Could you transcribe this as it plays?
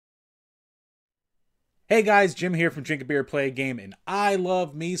Hey guys, Jim here from DrinkABeerandPlayAGame, and I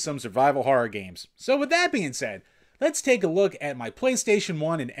love me some survival horror games. So with that being said, let's take a look at my PlayStation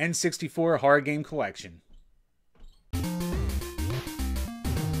 1 and N64 horror game collection.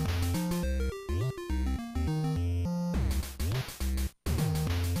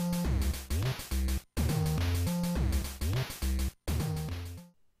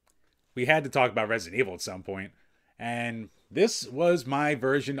 We had to talk about Resident Evil at some point, and this was my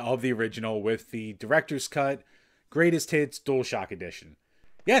version of the original with the Director's Cut Greatest Hits DualShock Edition.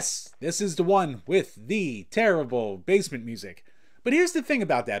 Yes, this is the one with the terrible basement music. But here's the thing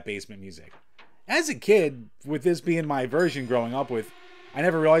about that basement music. As a kid, with this being my version growing up with, I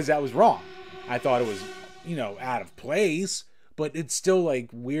never realized that was wrong. I thought it was, out of place, but it's still like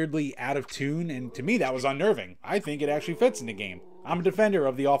weirdly out of tune, and to me that was unnerving. I think it actually fits in the game. I'm a defender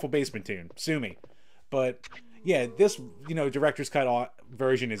of the awful basement tune. Sue me. But yeah, this, director's cut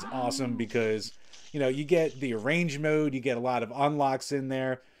version is awesome because, you get the arrange mode, you get a lot of unlocks in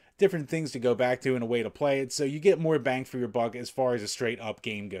there, different things to go back to and a way to play it, so you get more bang for your buck as far as a straight up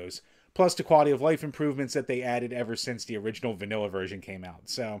game goes. Plus the quality of life improvements that they added ever since the original vanilla version came out.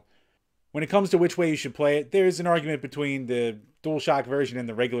 So when it comes to which way you should play it, there's an argument between the DualShock version and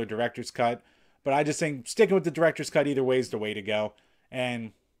the regular director's cut, but I just think sticking with the director's cut either way is the way to go.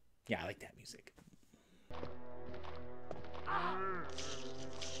 And yeah, I like that music.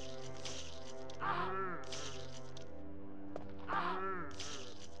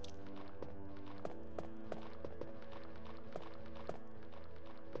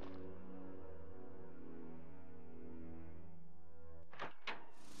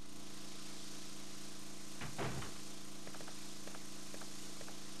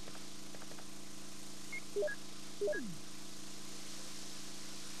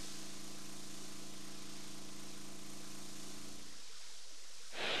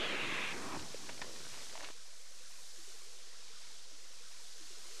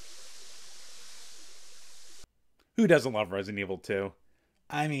 Who doesn't love Resident Evil 2?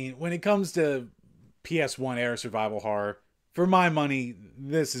 I mean, when it comes to PS1 era survival horror, for my money,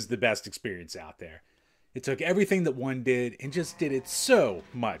 this is the best experience out there. It took everything that 1 did and just did it so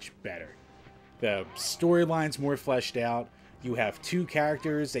much better. The storyline's more fleshed out, you have 2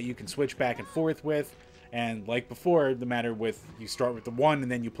 characters that you can switch back and forth with, and like before, the matter with you start with the one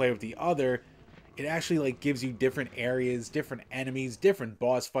and then you play with the other, it actually gives you different areas, different enemies, different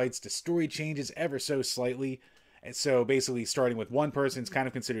boss fights, the story changes ever so slightly. And so basically starting with one person is kind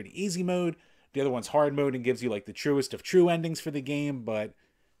of considered easy mode. The other one's hard mode and gives you the truest of true endings for the game. But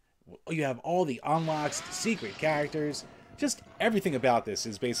you have all the unlocks, the secret characters. Just everything about this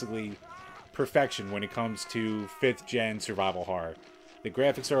is basically perfection when it comes to 5th gen survival horror. The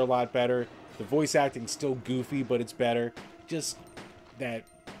graphics are a lot better. The voice acting's still goofy, but it's better. Just that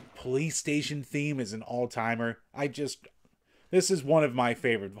police station theme is an all-timer. This is one of my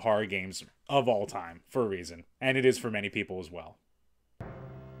favorite horror games of all time, for a reason. And it is for many people as well.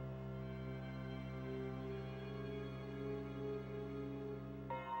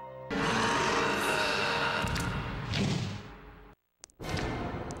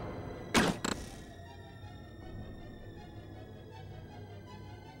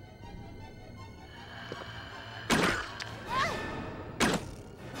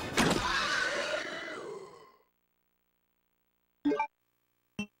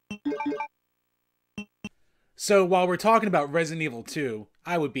 So while we're talking about Resident Evil 2,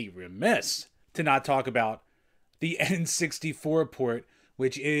 I would be remiss to not talk about the N64 port,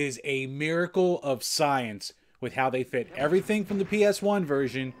 which is a miracle of science with how they fit everything from the PS1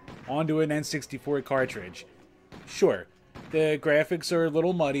 version onto an N64 cartridge. Sure, the graphics are a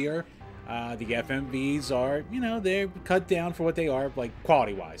little muddier, the FMVs are, they're cut down for what they are,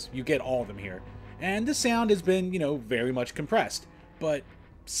 quality-wise. You get all of them here. And the sound has been, very much compressed. But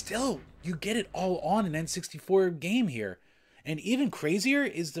still, you get it all on an N64 game here. And even crazier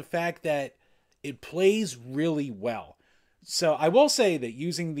is the fact that it plays really well. So I will say that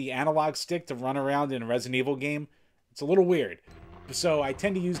using the analog stick to run around in a Resident Evil game, it's a little weird. So I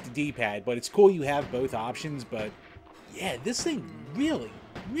tend to use the D-pad, but it's cool you have both options. But yeah, this thing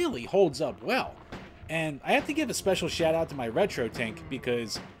really holds up well. And I have to give a special shout out to my Retro Tank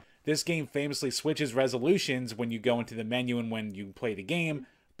because this game famously switches resolutions when you go into the menu and when you play the game.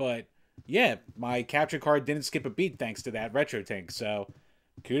 But yeah, my capture card didn't skip a beat thanks to that Retro Tank, so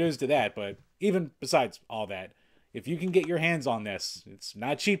kudos to that. But even besides all that, if you can get your hands on this, it's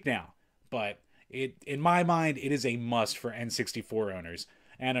not cheap now, but in my mind, it is a must for N64 owners.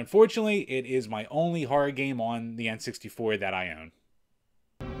 And unfortunately, it is my only horror game on the N64 that I own.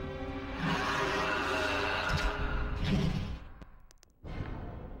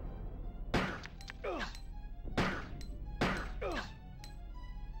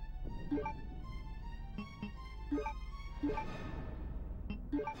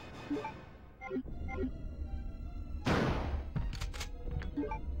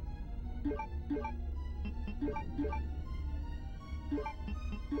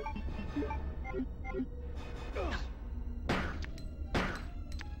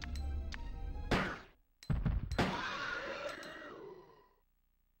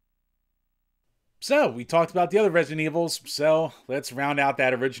 So, we talked about the other Resident Evils, so let's round out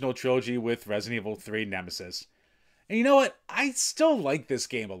that original trilogy with Resident Evil 3 Nemesis. And you know what? I still like this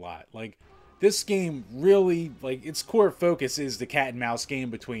game a lot. Like, this game really, like, its core focus is the cat and mouse game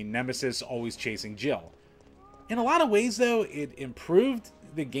between Nemesis always chasing Jill. In a lot of ways, though, it improved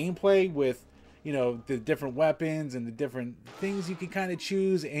the gameplay with, you know, the different weapons and the different things you can kind of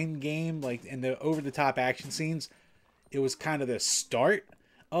choose in-game, like, in the over-the-top action scenes. It was kind of the start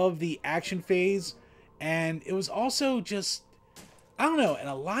of the action phase, and it was also just, I don't know, in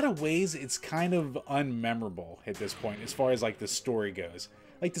a lot of ways it's kind of unmemorable at this point as far as like the story goes.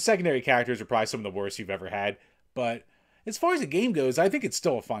 Like the secondary characters are probably some of the worst you've ever had, but as far as the game goes, I think it's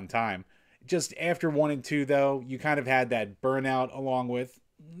still a fun time. Just after 1 and 2 though, you kind of had that burnout along with,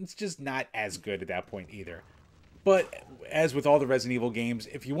 it's just not as good at that point either. But as with all the Resident Evil games,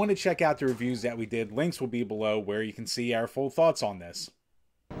 if you want to check out the reviews that we did, links will be below where you can see our full thoughts on this.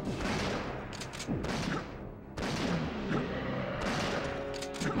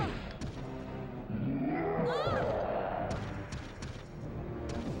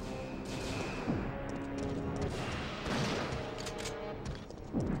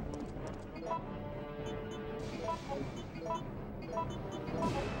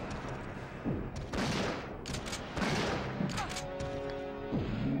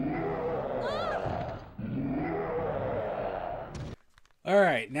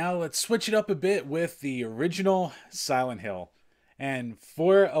 Alright, now let's switch it up a bit with the original Silent Hill. And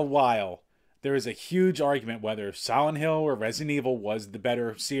for a while, there was a huge argument whether Silent Hill or Resident Evil was the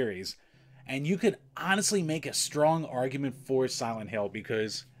better series. And you could honestly make a strong argument for Silent Hill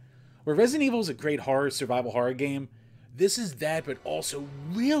because where Resident Evil is a great survival horror game, this is that but also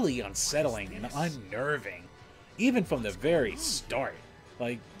really unsettling and unnerving. Even from the very start.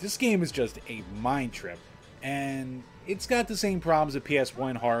 Like, this game is just a mind trip. And it's got the same problems of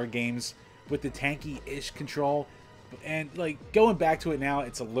PS1 horror games with the tanky-ish control. And, like, going back to it now,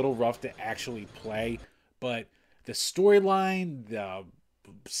 it's a little rough to actually play. But the storyline, the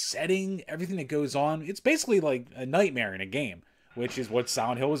setting, everything that goes on, it's basically like a nightmare in a game. Which is what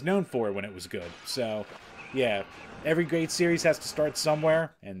Silent Hill was known for when it was good. So, yeah, every great series has to start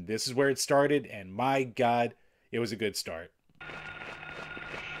somewhere. And this is where it started. And my God, it was a good start.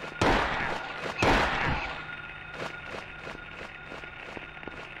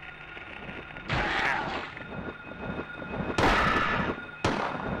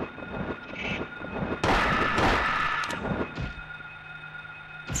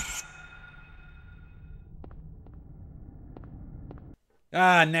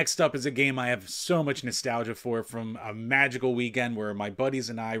 Next up is a game I have so much nostalgia for from a magical weekend where my buddies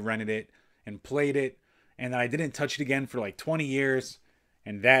and I rented it and played it, and I didn't touch it again for like 20 years,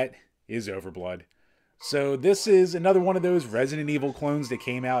 and that is Overblood. So this is another one of those Resident Evil clones that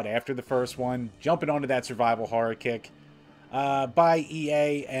came out after the first one, jumping onto that survival horror kick by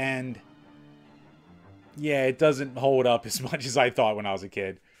EA, and yeah, it doesn't hold up as much as I thought when I was a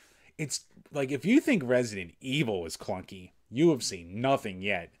kid. It's like, if you think Resident Evil is clunky, you have seen nothing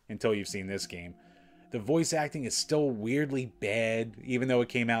yet until you've seen this game. The voice acting is still weirdly bad, even though it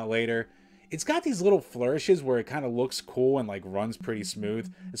came out later. It's got these little flourishes where it kind of looks cool and like runs pretty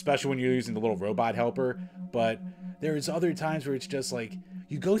smooth, especially when you're using the little robot helper. But there's other times where it's just like,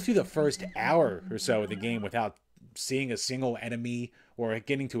 you go through the first hour or so of the game without seeing a single enemy or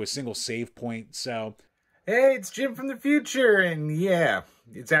getting to a single save point. So, hey, it's Jim from the future, and yeah,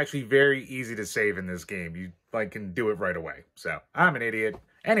 it's actually very easy to save in this game. You can do it right away. So, I'm an idiot.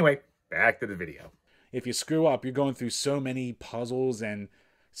 Anyway, back to the video. If you screw up, you're going through so many puzzles and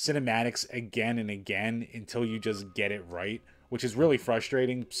cinematics again and again until you just get it right, which is really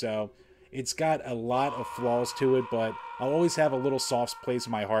frustrating. So, it's got a lot of flaws to it, but I'll always have a little soft place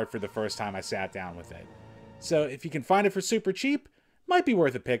in my heart for the first time I sat down with it. So, if you can find it for super cheap, might be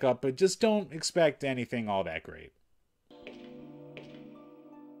worth a pickup, but just don't expect anything all that great.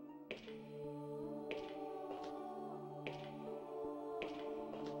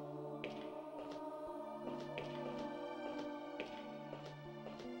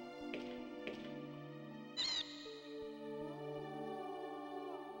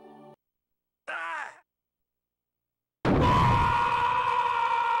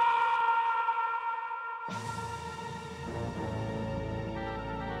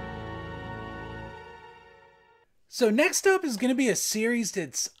 So next up is going to be a series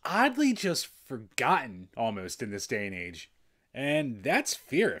that's oddly just forgotten almost in this day and age. and that's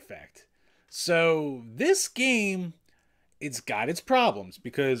Fear Effect. So this game, it's got its problems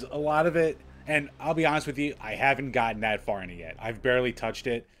because a lot of it, and I'll be honest with you, I haven't gotten that far in it yet. I've barely touched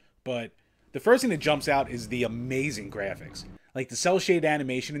it, but the first thing that jumps out is the amazing graphics. Like the cell shade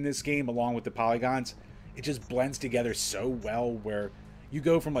animation in this game along with the polygons, it just blends together so well where you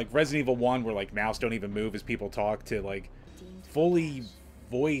go from like Resident Evil 1 where like mouths don't even move as people talk to like fully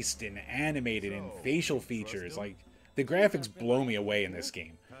voiced and animated and facial features. Like the graphics blow me away in this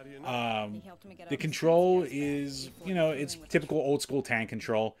game. The control is, you know, it's typical old school tank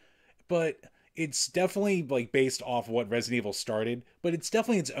control, but it's definitely like based off what Resident Evil started, but it's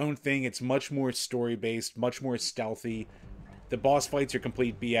definitely its own thing. It's much more story based, much more stealthy. The boss fights are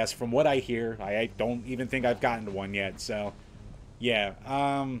complete BS from what I hear. I don't even think I've gotten to one yet, so yeah.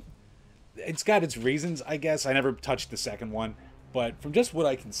 It's got its reasons, I guess. I never touched the second one, but from just what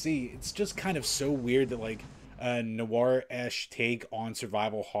I can see, it's just kind of so weird that like a noir-esque take on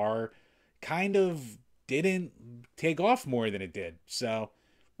survival horror kind of didn't take off more than it did. So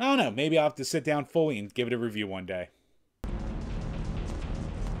I don't know, maybe I'll have to sit down fully and give it a review one day.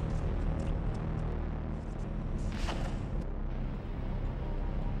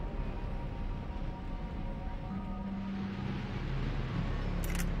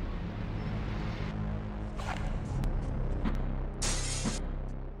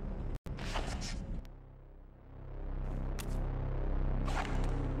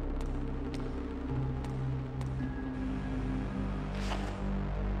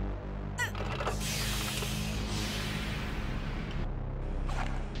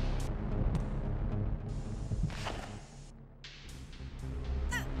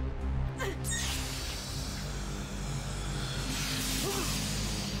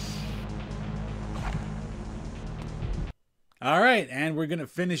 Alright, and we're going to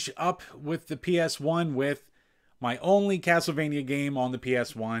finish up with the PS1 with my only Castlevania game on the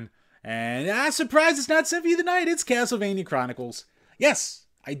PS1. And surprise, it's not Symphony of the Night, it's Castlevania Chronicles. Yes,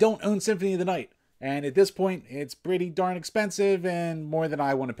 I don't own Symphony of the Night. And at this point, it's pretty darn expensive and more than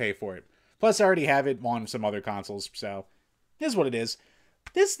I want to pay for it. Plus, I already have it on some other consoles, so here's what it is.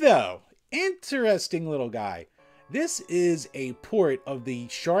 This, though, interesting little guy. This is a port of the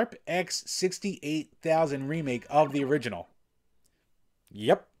Sharp X68000 remake of the original.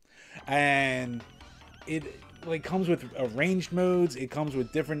 Yep. And it like comes with arranged modes, it comes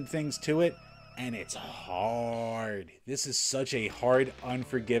with different things to it, and it's hard. This is such a hard,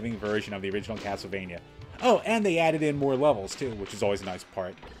 unforgiving version of the original Castlevania. Oh, and they added in more levels too, which is always a nice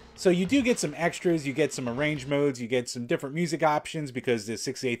part. So you do get some extras, you get some arranged modes, you get some different music options because the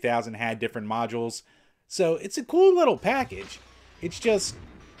 68000 had different modules. So it's a cool little package. It's just,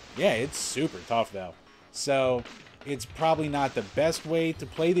 yeah, it's super tough though. So it's probably not the best way to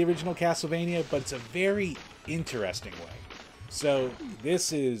play the original Castlevania, but it's a very interesting way. So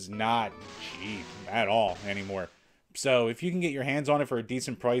this is not cheap at all anymore. So if you can get your hands on it for a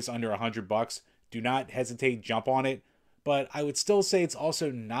decent price under $100, do not hesitate, jump on it. But I would still say it's also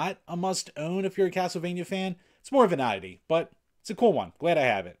not a must own if you're a Castlevania fan. It's more of an oddity, but it's a cool one. Glad I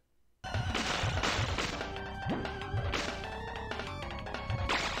have it.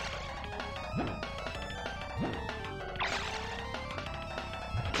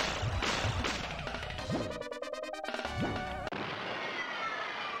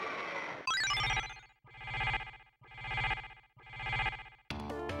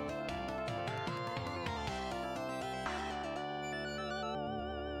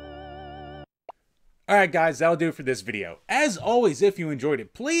 Alright guys, that'll do it for this video. As always, if you enjoyed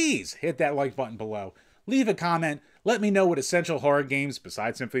it, please hit that like button below. Leave a comment. Let me know what essential horror games,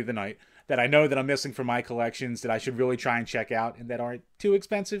 besides Symphony of the Night, that I know that I'm missing from my collections that I should really try and check out and that aren't too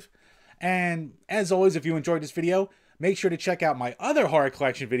expensive. And as always, if you enjoyed this video, make sure to check out my other horror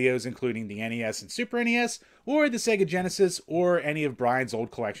collection videos, including the NES and Super NES, or the Sega Genesis, or any of Brian's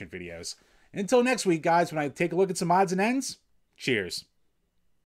old collection videos. Until next week, guys, when I take a look at some odds and ends, cheers.